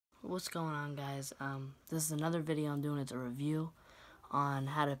What's going on, guys? This is another video I'm doing. It's a review on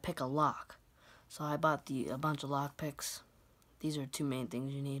how to pick a lock. So I bought a bunch of lock picks. These are two main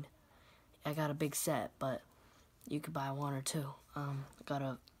things you need. I got a big set, but you could buy one or two. I got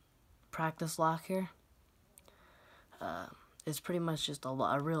a practice lock here. It's pretty much just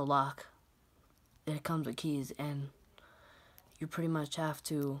a real lock. It comes with keys, and you pretty much have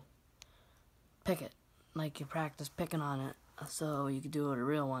to pick it like you practice picking on it, so you can do it with a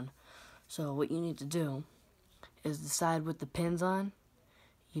real one. So what you need to do is decide with the pins on,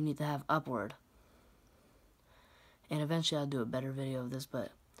 you need to have upward. And eventually I'll do a better video of this,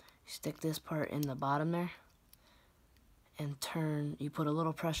 but you stick this part in the bottom there and turn, you put a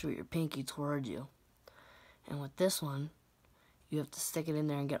little pressure with your pinky towards you. And with this one, you have to stick it in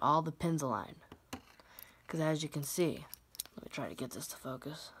there and get all the pins aligned. Because as you can see, let me try to get this to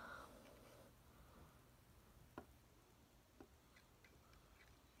focus.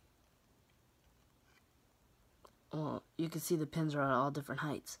 Well, you can see the pins are at all different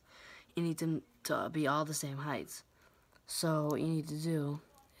heights. You need them to be all the same heights. So what you need to do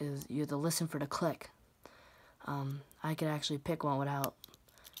is you have to listen for the click. I could actually pick one without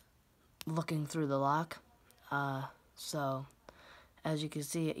looking through the lock. So as you can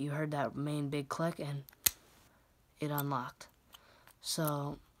see, you heard that main big click and it unlocked.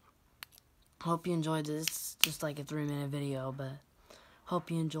 So hope you enjoyed this. It's just like a 3-minute video, but hope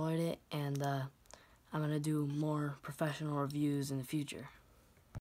you enjoyed it, and I'm going to do more professional reviews in the future.